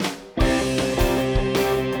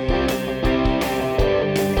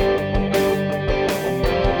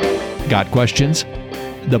Got questions?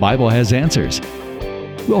 The Bible has answers.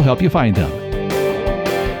 We'll help you find them.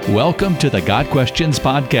 Welcome to the Got Questions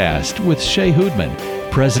podcast with Shay Hoodman,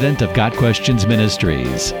 president of Got Questions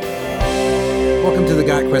Ministries. Welcome to the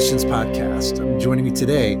Got Questions podcast. Joining me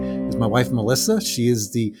today is my wife, Melissa. She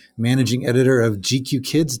is the managing editor of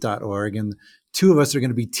gqkids.org, and two of us are going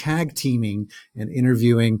to be tag teaming and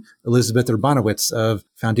interviewing Elizabeth Urbanowicz of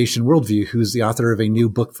Foundation Worldview, who's the author of a new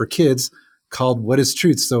book for kids called What is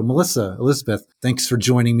Truth? So Melissa, Elizabeth, thanks for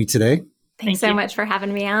joining me today. Thanks so much for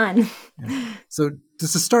having me on. Yeah. So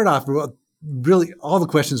just to start off, really all the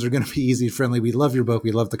questions are going to be easy, friendly. We love your book.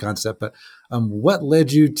 We love the concept. But what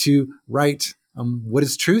led you to write What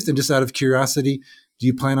is Truth? And just out of curiosity, do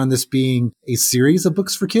you plan on this being a series of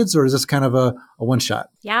books for kids, or is this kind of a one-shot?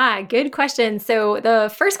 Yeah, good question. So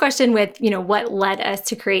the first question with, what led us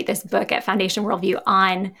to create this book at Foundation Worldview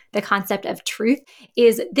on the concept of truth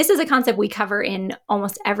is this is a concept we cover in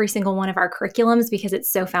almost every single one of our curriculums because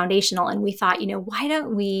it's so foundational. And we thought, why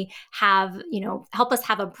don't we have, help us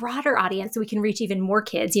have a broader audience so we can reach even more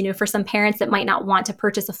kids, for some parents that might not want to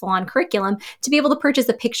purchase a full-on curriculum, to be able to purchase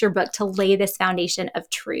a picture book to lay this foundation of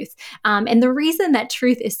truth. And the reason that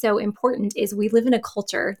truth is so important is we live in a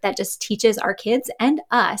culture that just teaches our kids and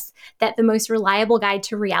us that the most reliable guide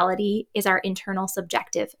to reality is our internal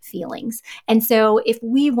subjective feelings. And so if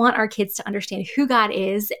we want our kids to understand who God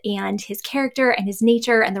is and his character and his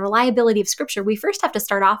nature and the reliability of scripture, we first have to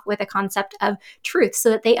start off with a concept of truth so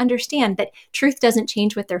that they understand that truth doesn't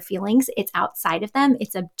change with their feelings. It's outside of them.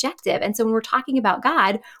 It's objective. And so when we're talking about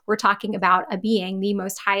God, we're talking about a being, the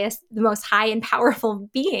most high and powerful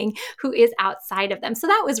being who is outside of them. So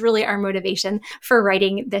that was really our motivation for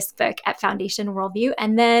writing this book at Foundation Worldview.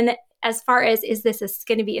 And then as far as, is this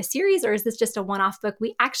going to be a series or is this just a one-off book?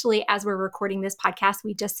 We actually, as we're recording this podcast,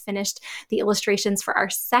 we just finished the illustrations for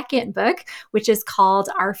our second book, which is called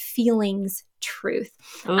Our Feelings Truth.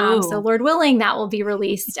 So Lord willing, that will be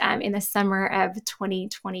released in the summer of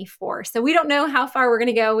 2024. So we don't know how far we're going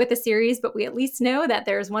to go with the series, but we at least know that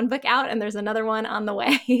there's one book out and there's another one on the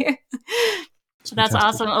way. That's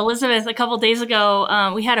awesome. Elizabeth, a couple of days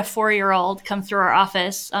ago, we had a 4-year-old come through our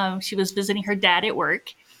office. She was visiting her dad at work,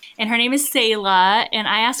 and her name is Selah. And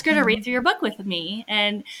I asked her to read through your book with me.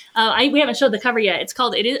 And we haven't showed the cover yet. It's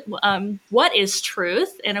called What is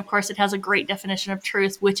Truth? And of course, it has a great definition of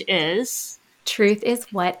truth, which is... Truth is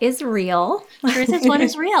what is real. Truth is what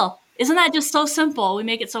is real. Isn't that just so simple? We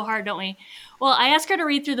make it so hard, don't we? Well, I asked her to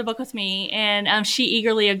read through the book with me, and she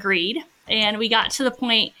eagerly agreed. And we got to the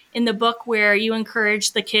point in the book where you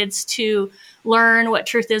encourage the kids to learn what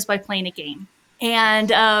truth is by playing a game. And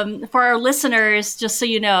for our listeners, just so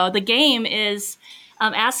you know, the game is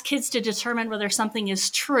ask kids to determine whether something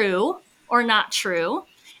is true or not true.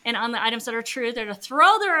 And on the items that are true, they're to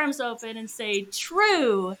throw their arms open and say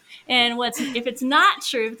true. And if it's not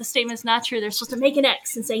true, if the statement is not true, they're supposed to make an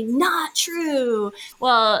X and say not true.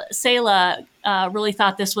 Well, Selah really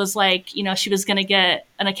thought this was like, she was going to get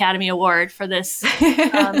an Academy Award for this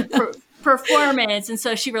performance. And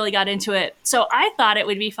so she really got into it. So I thought it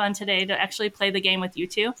would be fun today to actually play the game with you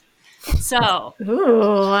two. So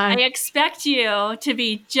I expect you to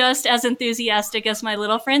be just as enthusiastic as my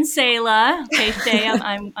little friend Selah. Okay, Shay,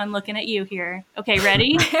 I'm looking at you here. Okay,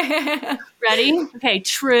 ready? Ready? Okay,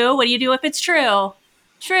 true. What do you do if it's true?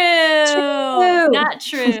 True. Not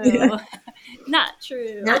true. Not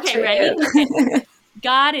true. Not okay, true. Ready? Okay.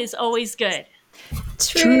 God is always good.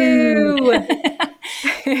 True.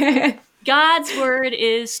 God's word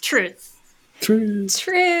is truth. True.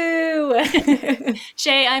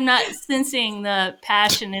 Shay, I'm not sensing the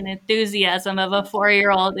passion and enthusiasm of a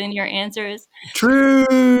 4-year-old in your answers. True.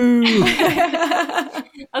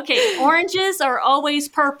 Okay, oranges are always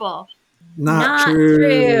purple. Not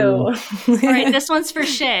true. All right, this one's for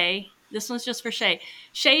Shay. This one's just for Shay.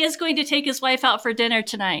 Shay is going to take his wife out for dinner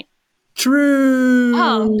tonight. True.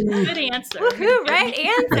 Oh, good answer. Woohoo, right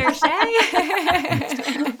answer, Shay.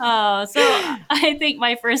 So I think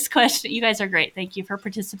my first question, you guys are great. Thank you for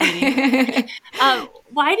participating.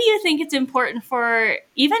 Why do you think it's important for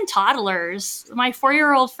even toddlers, my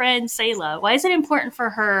 4-year-old friend Selah, why is it important for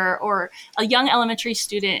her or a young elementary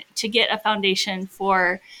student to get a foundation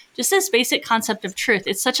for just this basic concept of truth?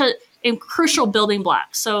 It's such a crucial building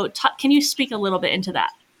block. So can you speak a little bit into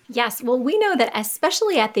that? Yes. Well, we know that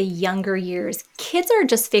especially at the younger years, kids are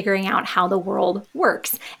just figuring out how the world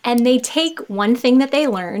works. And they take one thing that they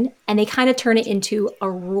learn and they kind of turn it into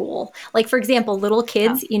a rule. Like, for example, little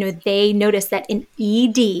kids, they notice that an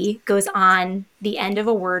ED goes on the end of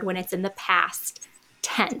a word when it's in the past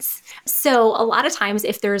tense. So a lot of times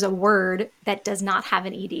if there's a word that does not have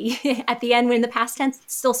an ed at the end, when in the past tense,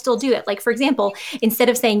 still do it. Like, for example, instead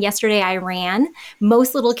of saying yesterday I ran,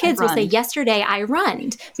 most little kids will say yesterday I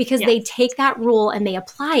runned, because they take that rule and they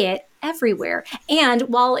apply it everywhere. And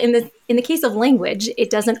while in the case of language, it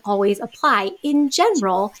doesn't always apply, in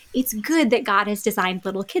general, it's good that God has designed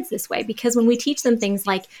little kids this way, because when we teach them things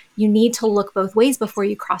like you need to look both ways before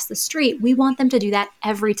you cross the street, we want them to do that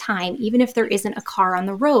every time, even if there isn't a car on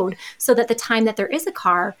the road, so that the time that there is a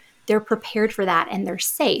car, they're prepared for that and they're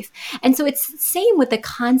safe. And so it's the same with the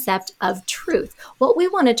concept of truth. What we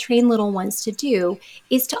want to train little ones to do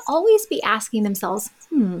is to always be asking themselves,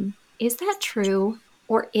 is that true?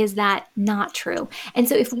 Or is that not true? And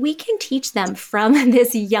so if we can teach them from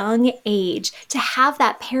this young age to have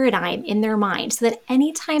that paradigm in their mind, so that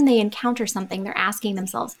anytime they encounter something, they're asking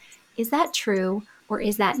themselves, is that true? Or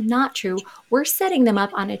is that not true? We're setting them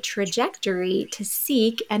up on a trajectory to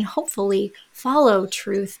seek and hopefully follow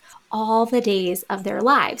truth all the days of their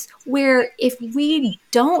lives. Where if we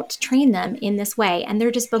don't train them in this way, and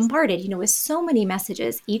they're just bombarded, with so many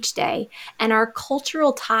messages each day, and our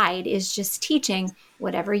cultural tide is just teaching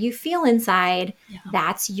whatever you feel inside,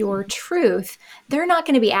 that's your truth. They're not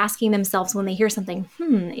going to be asking themselves when they hear something,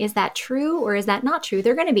 is that true or is that not true?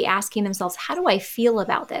 They're going to be asking themselves, how do I feel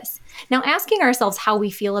about this? Now, asking ourselves how we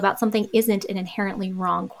feel about something isn't an inherently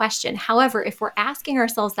wrong question. However, if we're asking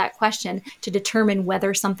ourselves that question to determine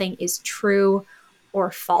whether something is true or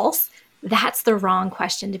false, that's the wrong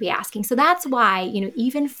question to be asking. So that's why,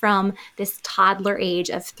 even from this toddler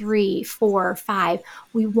age of 3, 4, 5,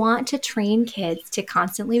 we want to train kids to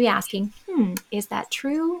constantly be asking, is that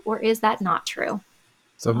true or is that not true?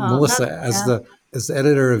 So Melissa, as the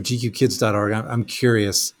editor of GQkids.org, I'm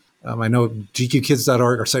curious. I know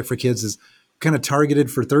GQkids.org, our site for kids, is kind of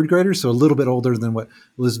targeted for third graders, so a little bit older than what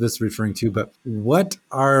Elizabeth's referring to. But what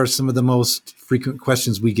are some of the most frequent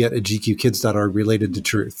questions we get at GQkids.org related to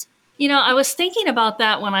truth? I was thinking about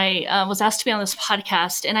that when I was asked to be on this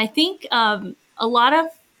podcast. And I think a lot of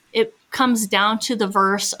it comes down to the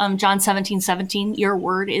verse, John 17:17, your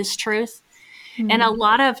word is truth. And a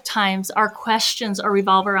lot of times our questions are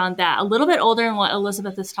revolve around that. A little bit older than what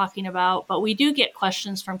Elizabeth is talking about, but we do get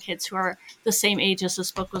questions from kids who are the same age as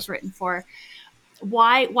this book was written for.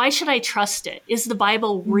 Why should I trust it? Is the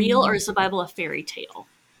Bible real or is the Bible a fairy tale?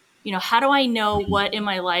 How do I know what in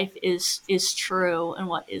my life is true and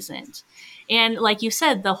what isn't? And like you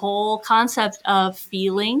said, the whole concept of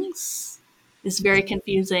feelings is very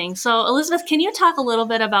confusing. So Elizabeth, can you talk a little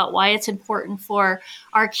bit about why it's important for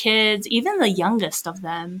our kids, even the youngest of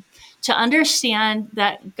them, to understand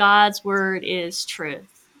that God's word is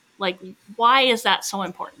truth? Like, why is that so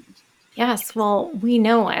important? Yes, well, we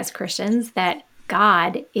know as Christians that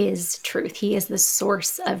God is truth. He is the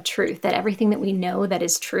source of truth, that everything that we know that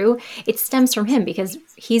is true, it stems from him because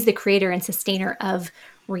he's the creator and sustainer of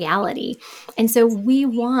reality. And so we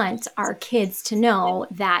want our kids to know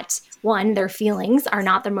that, one, their feelings are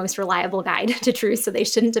not the most reliable guide to truth, so they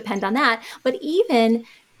shouldn't depend on that. But even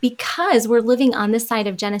because we're living on this side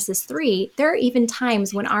of Genesis 3, there are even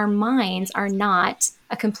times when our minds are not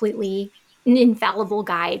a completely infallible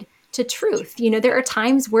guide to truth. There are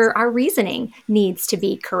times where our reasoning needs to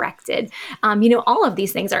be corrected. All of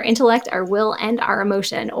these things, our intellect, our will, and our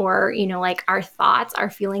emotion, or, like our thoughts, our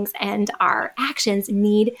feelings, and our actions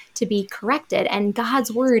need to be corrected. And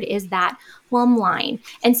God's word is that plumb line.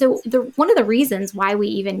 And so one of the reasons why we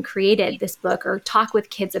even created this book or talk with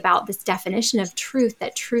kids about this definition of truth,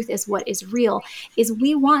 that truth is what is real, is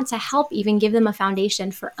we want to help even give them a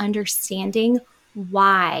foundation for understanding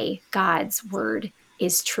why God's word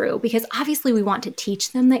is true. Because obviously we want to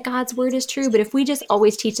teach them that God's word is true, but if we just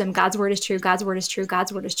always teach them God's word is true, God's word is true,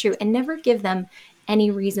 God's word is true, and never give them any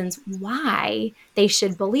reasons why they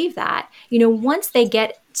should believe that, once they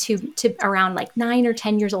get to around like 9 or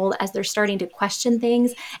 10 years old, as they're starting to question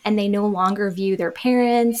things and they no longer view their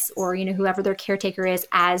parents or, whoever their caretaker is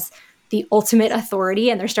as the ultimate authority,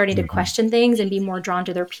 and they're starting to question things and be more drawn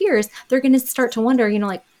to their peers, they're going to start to wonder,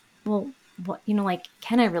 well, what,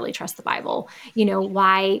 can I really trust the Bible?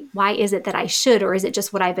 Why is it that I should, or is it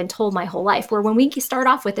just what I've been told my whole life? Where when we start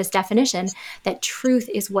off with this definition that truth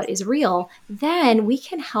is what is real, then we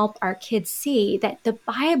can help our kids see that the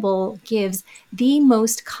Bible gives the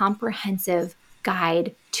most comprehensive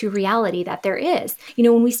guide to reality that there is.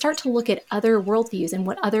 When we start to look at other worldviews and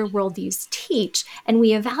what other worldviews teach, and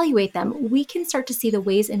we evaluate them, we can start to see the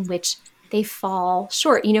ways in which they fall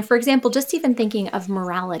short. For example, just even thinking of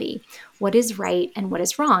morality, what is right and what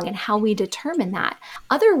is wrong, and how we determine that.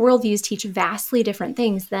 Other worldviews teach vastly different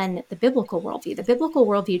things than the biblical worldview. The biblical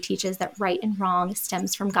worldview teaches that right and wrong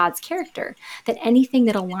stems from God's character, that anything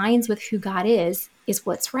that aligns with who God is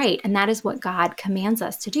what's right. And that is what God commands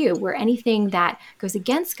us to do, where anything that goes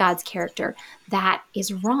against God's character, that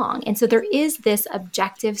is wrong. And so there is this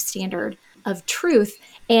objective standard of truth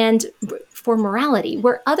and for morality,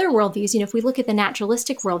 where other worldviews, if we look at the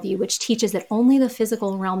naturalistic worldview, which teaches that only the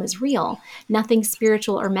physical realm is real, nothing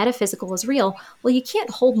spiritual or metaphysical is real, well, you can't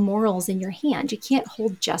hold morals in your hand. You can't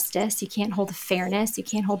hold justice. You can't hold fairness. You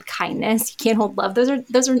can't hold kindness. You can't hold love.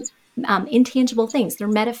 Those are intangible things. They're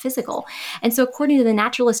metaphysical. And so according to the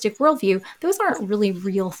naturalistic worldview, those aren't really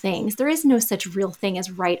real things. There is no such real thing as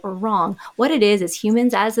right or wrong. What it is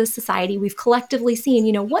humans as a society, we've collectively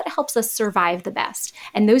seen, what helps us survive the best.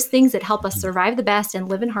 And those things that help us survive the best and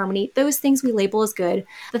live in harmony, those things we label as good.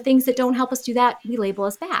 The things that don't help us do that, we label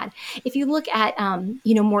as bad. If you look at,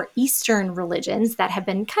 more Eastern religions that have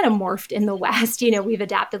been kind of morphed in the West, we've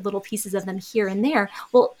adapted little pieces of them here and there.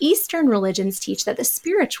 Well, Eastern religions teach that the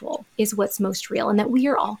spiritual is what's most real and that we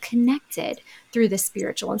are all connected through the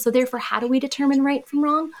spiritual. And so therefore, how do we determine right from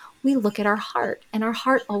wrong? We look at our heart, and our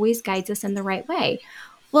heart always guides us in the right way.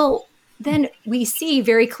 Well, then we see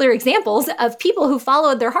very clear examples of people who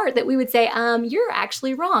followed their heart that we would say, you're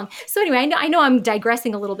actually wrong. So anyway, I know I'm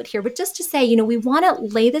digressing a little bit here, but just to say, we want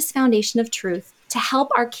to lay this foundation of truth to help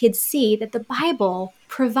our kids see that the Bible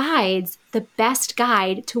provides the best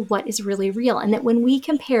guide to what is really real. And that when we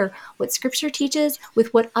compare what Scripture teaches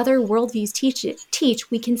with what other worldviews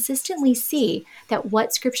teach, we consistently see that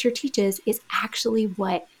what Scripture teaches is actually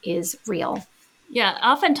what is real. Yeah,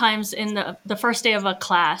 oftentimes in the first day of a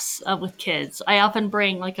class with kids, I often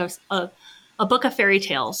bring like a book of fairy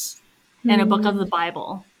tales and a book of the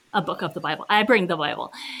Bible. A book of the Bible. I bring the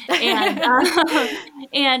Bible. And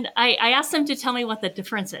and I ask them to tell me what the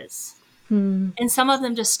difference is. And some of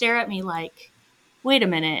them just stare at me like, wait a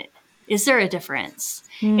minute, is there a difference?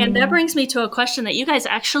 And that brings me to a question that you guys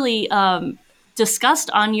actually discussed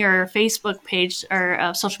on your Facebook page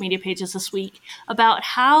or social media pages this week about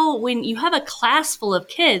how when you have a class full of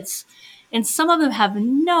kids and some of them have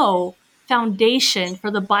no foundation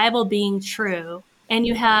for the Bible being true, and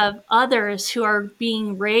you have others who are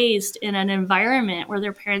being raised in an environment where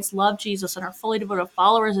their parents love Jesus and are fully devoted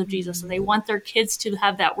followers of Jesus, and they want their kids to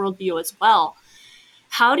have that worldview as well.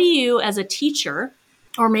 How do you, as a teacher,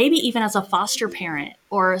 or maybe even as a foster parent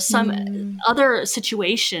or some other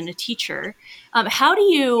situation, a teacher, how do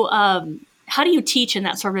you teach in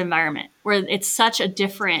that sort of environment where it's such a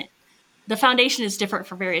different, the foundation is different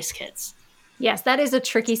for various kids? Yes, that is a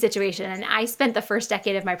tricky situation. And I spent the first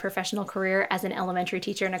decade of my professional career as an elementary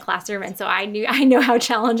teacher in a classroom. And so I know how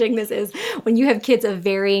challenging this is when you have kids of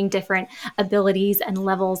varying different abilities and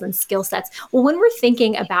levels and skill sets. Well, when we're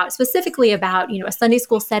thinking about specifically about, a Sunday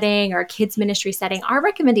school setting or a kids ministry setting, our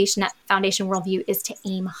recommendation at Foundation Worldview is to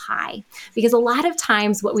aim high. Because a lot of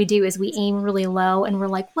times what we do is we aim really low and we're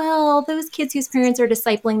like, well, those kids whose parents are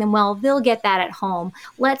discipling them well, they'll get that at home.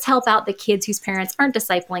 Let's help out the kids whose parents aren't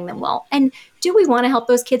discipling them well. And do we want to help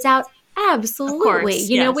those kids out? Absolutely. Of course,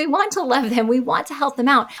 yes. We want to love them. We want to help them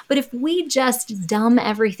out. But if we just dumb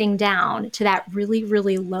everything down to that really,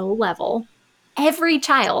 really low level, every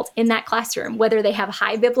child in that classroom, whether they have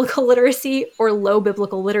high biblical literacy or low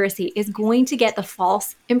biblical literacy, is going to get the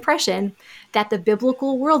false impression that the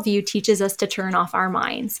biblical worldview teaches us to turn off our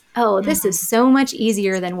minds. Oh, this is so much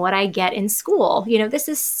easier than what I get in school. This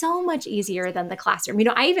is so much easier than the classroom.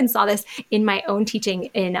 I even saw this in my own teaching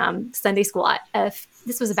in Sunday school.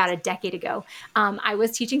 This was about a decade ago. I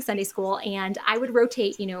was teaching Sunday school and I would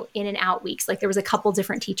rotate, in and out weeks. Like there was a couple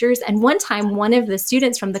different teachers. And one time, one of the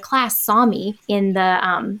students from the class saw me in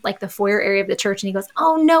the the foyer area of the church. And he goes,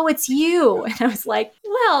 "Oh no, it's you." And I was like,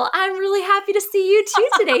 "Well, I'm really happy to see you too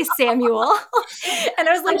today, Samuel." And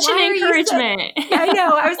I was like, such an encouragement. I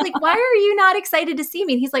know. I was like, "Why are you not excited to see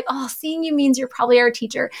me?" And he's like, "Oh, seeing you means you're probably our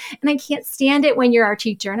teacher. And I can't stand it when you're our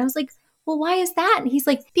teacher." And I was like, "Well, why is that?" And he's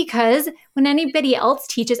like, "Because when anybody else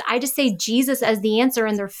teaches, I just say Jesus as the answer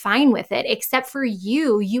and they're fine with it. Except for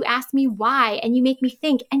you. You ask me why and you make me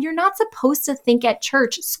think. And you're not supposed to think at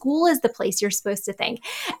church. School is the place you're supposed to think."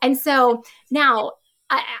 And so now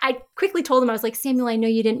I quickly told him, I was like, "Samuel, I know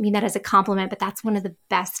you didn't mean that as a compliment, but that's one of the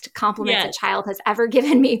best compliments a child has ever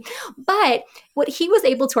given me." But what he was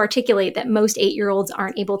able to articulate that most 8-year-olds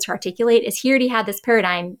aren't able to articulate is he already had this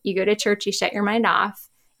paradigm. You go to church, you shut your mind off.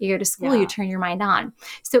 You go to school, you turn your mind on.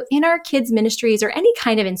 So in our kids' ministries or any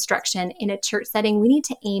kind of instruction in a church setting, we need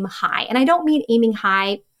to aim high. And I don't mean aiming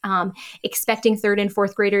high expecting third and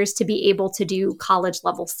fourth graders to be able to do college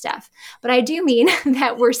level stuff. But I do mean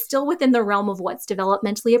that we're still within the realm of what's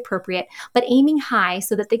developmentally appropriate, but aiming high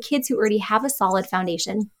so that the kids who already have a solid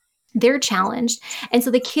foundation, they're challenged. And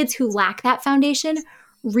so the kids who lack that foundation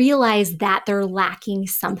realize that they're lacking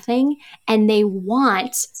something and they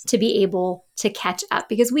want to be able to catch up,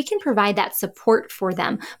 because we can provide that support for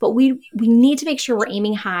them, but we need to make sure we're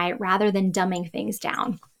aiming high rather than dumbing things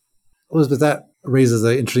down. Elizabeth, that raises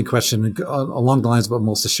an interesting question along the lines of what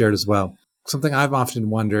Melissa shared as well. Something I've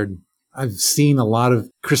often wondered, I've seen a lot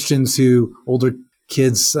of Christians who older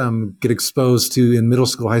kids get exposed to in middle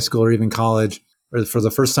school, high school, or even college, or for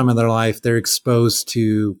the first time in their life, they're exposed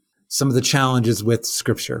to some of the challenges with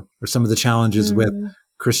scripture or some of the challenges with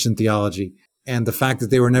Christian theology. And the fact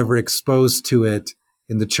that they were never exposed to it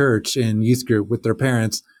in the church, in youth group with their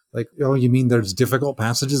parents, like, oh, you mean there's difficult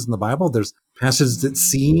passages in the Bible? There's passages that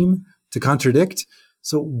seem to contradict.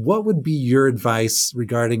 So what would be your advice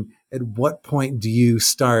regarding at what point do you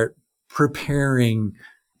start preparing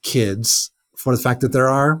kids for the fact that there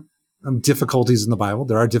are difficulties in the Bible?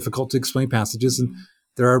 There are difficult to explain passages, and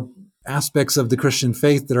there are aspects of the Christian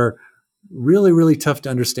faith that are really, really tough to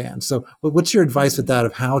understand. So what's your advice with that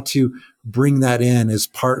of how to bring that in as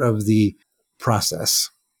part of the process?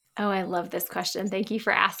 Oh, I love this question. Thank you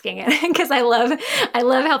for asking it, because I love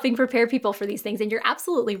helping prepare people for these things. And you're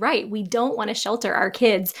absolutely right. We don't want to shelter our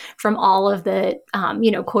kids from all of the,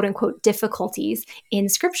 quote unquote, difficulties in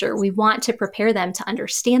scripture. We want to prepare them to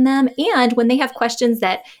understand them. And when they have questions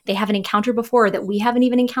that they haven't encountered before, that we haven't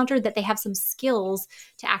even encountered, that they have some skills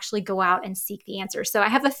to actually go out and seek the answer. So I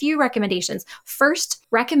have a few recommendations. First,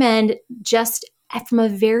 recommend just from a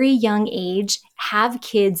very young age, have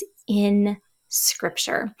kids in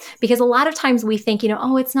scripture, because a lot of times we think,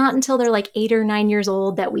 it's not until they're like 8 or 9 years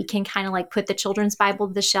old that we can kind of like put the children's Bible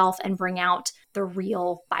to the shelf and bring out the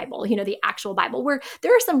real Bible, the actual Bible, where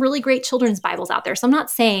there are some really great children's Bibles out there. So I'm not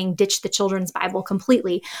saying ditch the children's Bible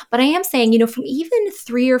completely, but I am saying, from even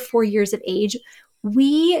 3 or 4 years of age,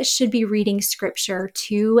 we should be reading scripture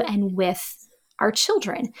to and with our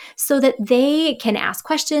children so that they can ask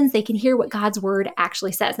questions, they can hear what God's word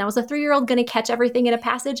actually says. Now, is a 3-year-old going to catch everything in a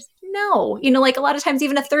passage? No. Like a lot of times,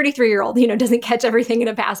 even a 33-year-old, doesn't catch everything in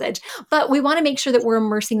a passage. But we want to make sure that we're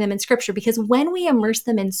immersing them in scripture, because when we immerse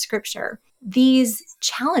them in scripture, these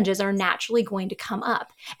challenges are naturally going to come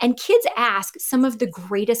up. And kids ask some of the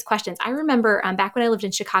greatest questions. I remember back when I lived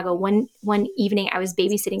in Chicago, one evening I was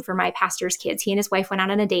babysitting for my pastor's kids. He and his wife went out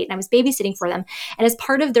on a date and I was babysitting for them. And as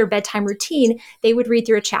part of their bedtime routine, they would read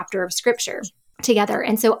through a chapter of scripture together.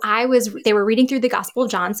 And so they were reading through the Gospel of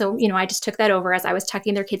John. So, I just took that over as I was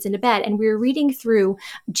tucking their kids into bed. And we were reading through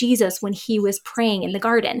Jesus when he was praying in the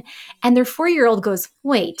garden. And their 4-year-old goes,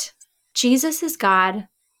 wait, Jesus is God.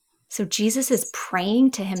 So Jesus is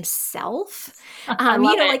praying to himself,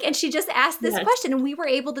 and she just asked this question, and we were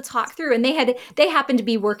able to talk through, and they happened to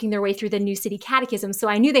be working their way through the New City Catechism. So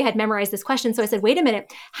I knew they had memorized this question. So I said, wait a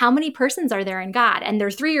minute, how many persons are there in God? And their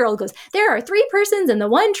 3-year-old goes, there are 3 persons in the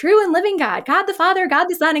one true and living God, God the Father, God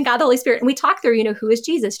the Son, and God the Holy Spirit. And we talked through, who is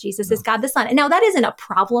Jesus? Jesus is God the Son. And now that isn't a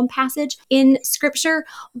problem passage in scripture,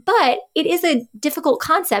 but it is a difficult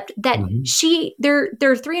concept that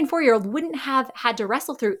their 3 and 4-year-old wouldn't have had to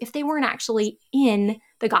wrestle through if they weren't actually in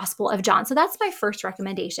the Gospel of John. So that's my first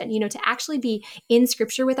recommendation, to actually be in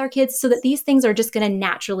scripture with our kids so that these things are just going to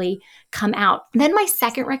naturally come out. Then my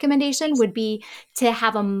second recommendation would be to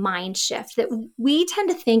have a mind shift, that we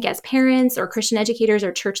tend to think as parents or Christian educators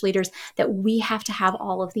or church leaders that we have to have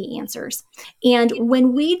all of the answers. And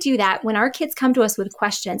when we do that, when our kids come to us with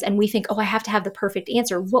questions and we think, I have to have the perfect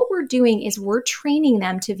answer, what we're doing is we're training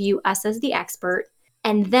them to view us as the expert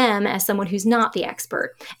and them as someone who's not the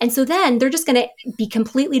expert. And so then they're just going to be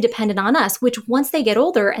completely dependent on us, which once they get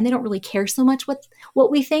older and they don't really care so much what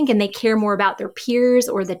we think, and they care more about their peers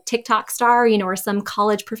or the TikTok star, or some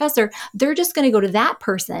college professor, they're just going to go to that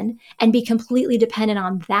person and be completely dependent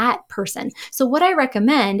on that person. So what I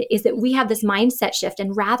recommend is that we have this mindset shift,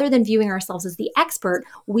 and rather than viewing ourselves as the expert,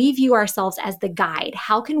 we view ourselves as the guide.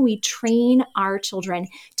 How can we train our children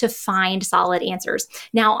to find solid answers?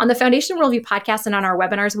 Now, on the Foundation Worldview podcast and on our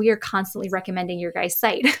webinars, we are constantly recommending your guys'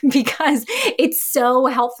 site because it's so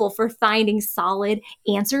helpful for finding solid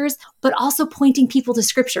answers, but also pointing people to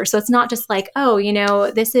scripture. So it's not just like,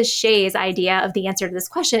 this is Shay's idea of the answer to this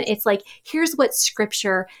question. It's like, here's what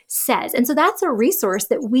scripture says. And so that's a resource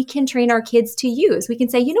that we can train our kids to use. We can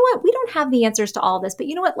say, we don't have the answers to all this, but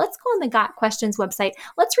let's go on the Got Questions website.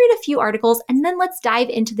 Let's read a few articles, and then let's dive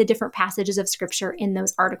into the different passages of scripture in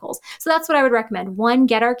those articles. So that's what I would recommend. 1,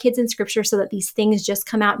 get our kids in scripture so that these things questions just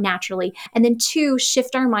come out naturally. And then 2,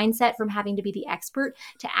 shift our mindset from having to be the expert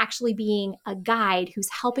to actually being a guide who's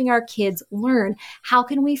helping our kids learn how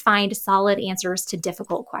can we find solid answers to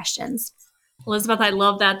difficult questions. Elizabeth, I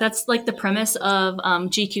love that. That's like the premise of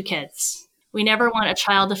GQ Kids. We never want a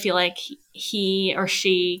child to feel like he or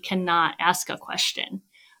she cannot ask a question.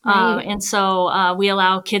 Right. And so we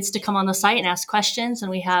allow kids to come on the site and ask questions,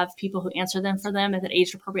 and we have people who answer them for them at an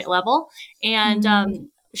age appropriate level. And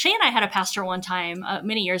Shay and I had a pastor one time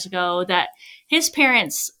many years ago that his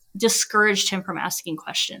parents discouraged him from asking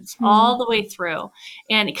questions all the way through.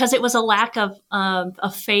 And because it was a lack of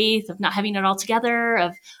faith, of not having it all together,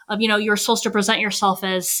 of, you're supposed to present yourself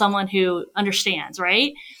as someone who understands,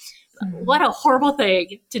 right? What a horrible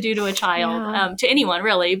thing to do to a child, to anyone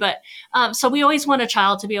really. But so we always want a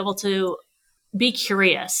child to be able to be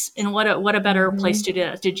curious, and what a better place to do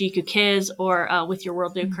that, to GQ Kids or with your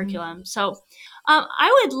Worldview curriculum. So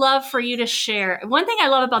I would love for you to share. One thing I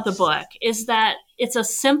love about the book is that it's a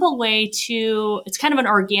simple way it's kind of an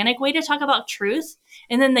organic way to talk about truth.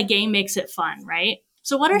 And then the game makes it fun, right?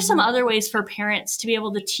 So what are some other ways for parents to be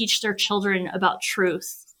able to teach their children about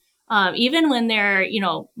truth? Even when they're,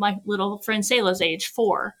 my little friend Selah's age,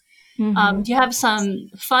 4. Do you have some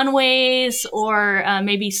fun ways or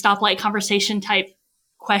maybe stoplight conversation type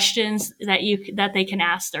questions that they can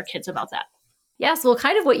ask their kids about that? Yes, well,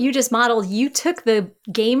 kind of what you just modeled, you took the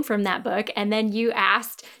game from that book and then you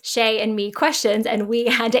asked Shay and me questions and we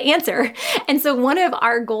had to answer. And so one of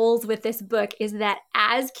our goals with this book is that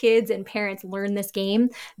as kids and parents learn this game,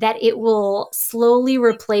 that it will slowly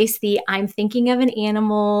replace the I'm thinking of an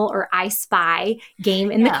animal or I spy game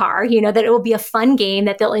in the car, that it will be a fun game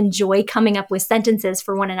that they'll enjoy coming up with sentences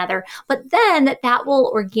for one another. But then that will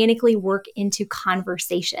organically work into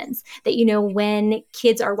conversations that, when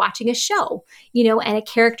kids are watching a show, and a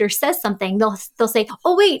character says something, they'll say,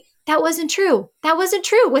 oh, wait, that wasn't true. That wasn't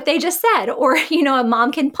true what they just said. Or, a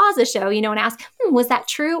mom can pause a show, and ask, was that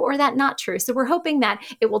true or that not true? So we're hoping that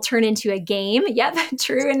it will turn into a game. Yep,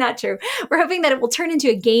 true and not true. We're hoping that it will turn into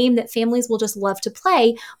a game that families will just love to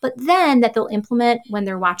play, but then that they'll implement when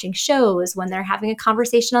they're watching shows, when they're having a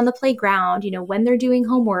conversation on the playground, when they're doing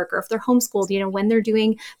homework or if they're homeschooled, when they're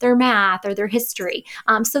doing their math or their history.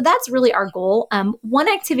 So that's really our goal. One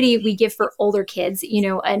activity we give for older kids,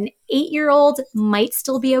 an 8-year-old might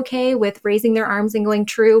still be okay with raising their arms and going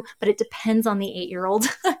true, but it depends on the 8-year-old.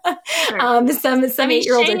 Sure. Some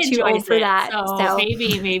 8-year-olds are too old for that. So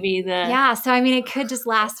maybe so it could just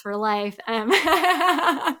last for life.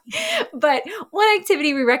 But one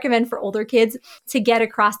activity we recommend for older kids to get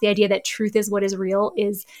across the idea that truth is what is real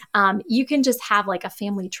is you can just have like a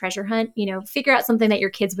family treasure hunt, figure out something that your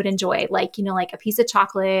kids would enjoy, like a piece of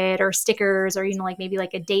chocolate or stickers or, maybe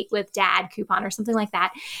like a date with dad coupon or something like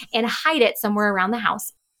that, and hide it somewhere around the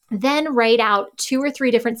house. Then write out 2 or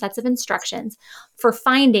 3 different sets of instructions for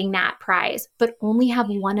finding that prize, but only have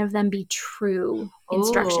one of them be true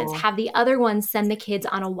instructions. Have the other one send the kids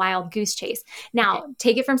on a wild goose chase. Now,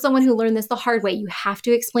 take it from someone who learned this the hard way. You have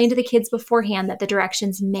to explain to the kids beforehand that the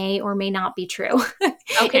directions may or may not be true.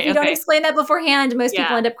 If you don't explain that beforehand, most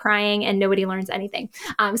people end up crying and nobody learns anything.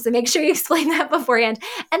 So make sure you explain that beforehand.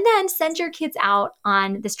 And then send your kids out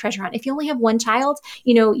on this treasure hunt. If you only have one child,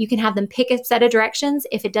 you can have them pick a set of directions.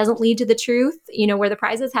 If it doesn't lead to the truth, where the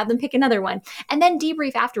prize is, have them pick another one. And then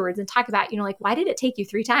debrief afterwards and talk about, why did it take you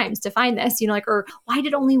 3 times to find this? Or why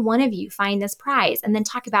did only one of you find this prize? And then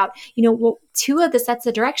talk about, 2 of the sets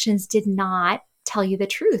of directions did not tell you the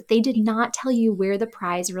truth. They did not tell you where the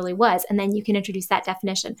prize really was. And then you can introduce that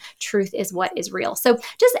definition. Truth is what is real. So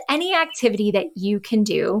just any activity that you can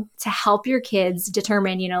do to help your kids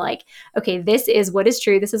determine, okay, this is what is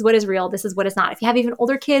true. This is what is real. This is what is not. If you have even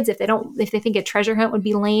older kids, if they think a treasure hunt would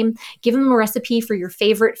be lame, give them a recipe for your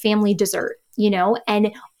favorite family dessert,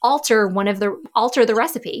 and alter the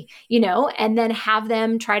recipe, and then have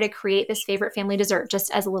them try to create this favorite family dessert.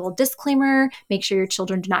 Just as a little disclaimer, make sure your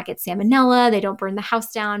children do not get salmonella. They don't burn the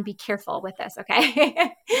house down. Be careful with this, okay?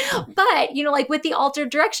 But, with the altered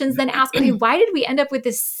directions, then ask, okay, why did we end up with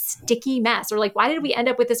this sticky mess? Or why did we end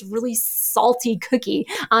up with this really salty cookie?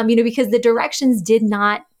 Because the directions did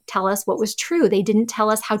not tell us what was true. They didn't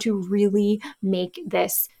tell us how to really make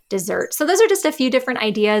this dessert. So those are just a few different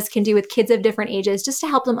ideas can do with kids of different ages, just to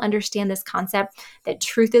help them understand this concept that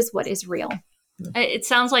truth is what is real. It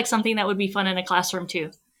sounds like something that would be fun in a classroom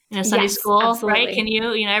too, in a Sunday school, absolutely. Right? Can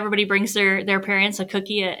everybody brings their parents a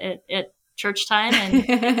cookie at church time, and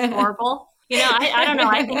it's horrible. I don't know.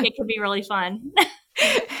 I think it could be really fun.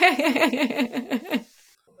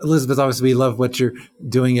 Elizabeth, obviously, we love what you're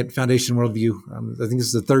doing at Foundation Worldview. I think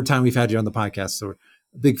this is the 3rd time we've had you on the podcast, so we're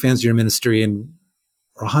big fans of your ministry and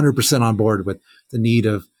are 100% on board with the need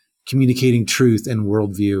of communicating truth and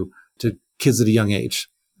worldview to kids at a young age.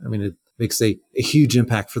 I mean, it makes a huge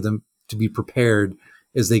impact for them to be prepared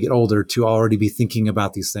as they get older to already be thinking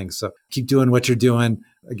about these things. So keep doing what you're doing.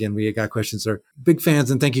 Again, we at Got Questions are big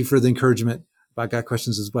fans, and thank you for the encouragement about Got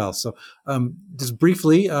Questions as well. So just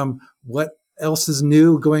briefly, what else is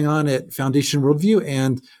new going on at Foundation Worldview,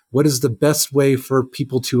 and what is the best way for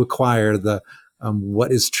people to acquire the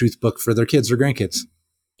What is Truth book for their kids or grandkids?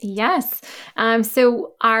 Yes.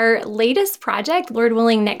 So our latest project, Lord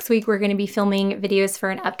willing, next week, we're going to be filming videos for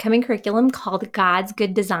an upcoming curriculum called God's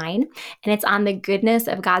Good Design. And it's on the goodness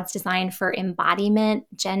of God's design for embodiment,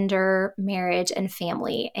 gender, marriage, and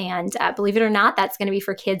family. And believe it or not, that's going to be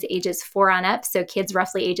for kids ages 4 on up. So kids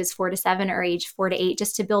roughly ages 4 to 7 or age 4 to 8,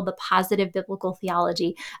 just to build the positive biblical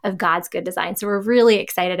theology of God's good design. So we're really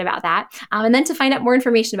excited about that. And then to find out more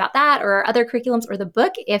information about that or other curriculums or the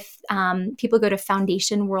book, if people go to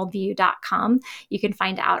foundationworldview.com, you can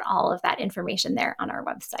find out all of that information there on our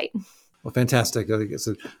website. Well, fantastic. I think it's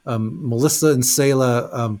Melissa and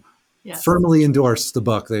Selah Yes. firmly endorsed the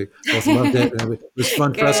book. They both loved it, and it was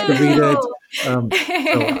fun for us to read it. So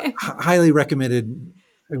highly recommended.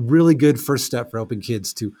 A really good first step for helping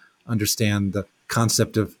kids to understand the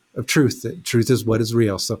concept of truth. That truth is what is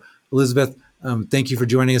real. So, Elizabeth, thank you for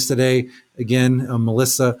joining us today. Again,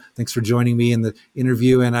 Melissa, thanks for joining me in the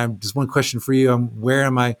interview. And I'm just one question for you. Where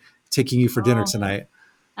am I taking you for dinner tonight?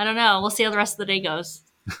 I don't know. We'll see how the rest of the day goes.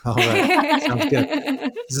 All right. Sounds good.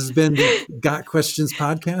 This has been the Got Questions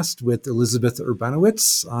podcast with Elizabeth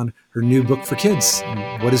Urbanowicz on her new book for kids,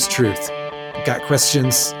 What is Truth? Got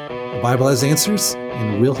questions, the Bible has answers,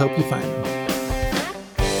 and we'll help you find them.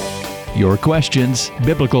 Your questions,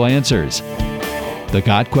 biblical answers. The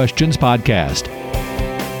Got Questions podcast.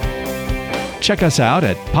 Check us out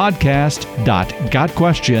at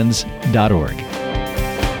podcast.gotquestions.org.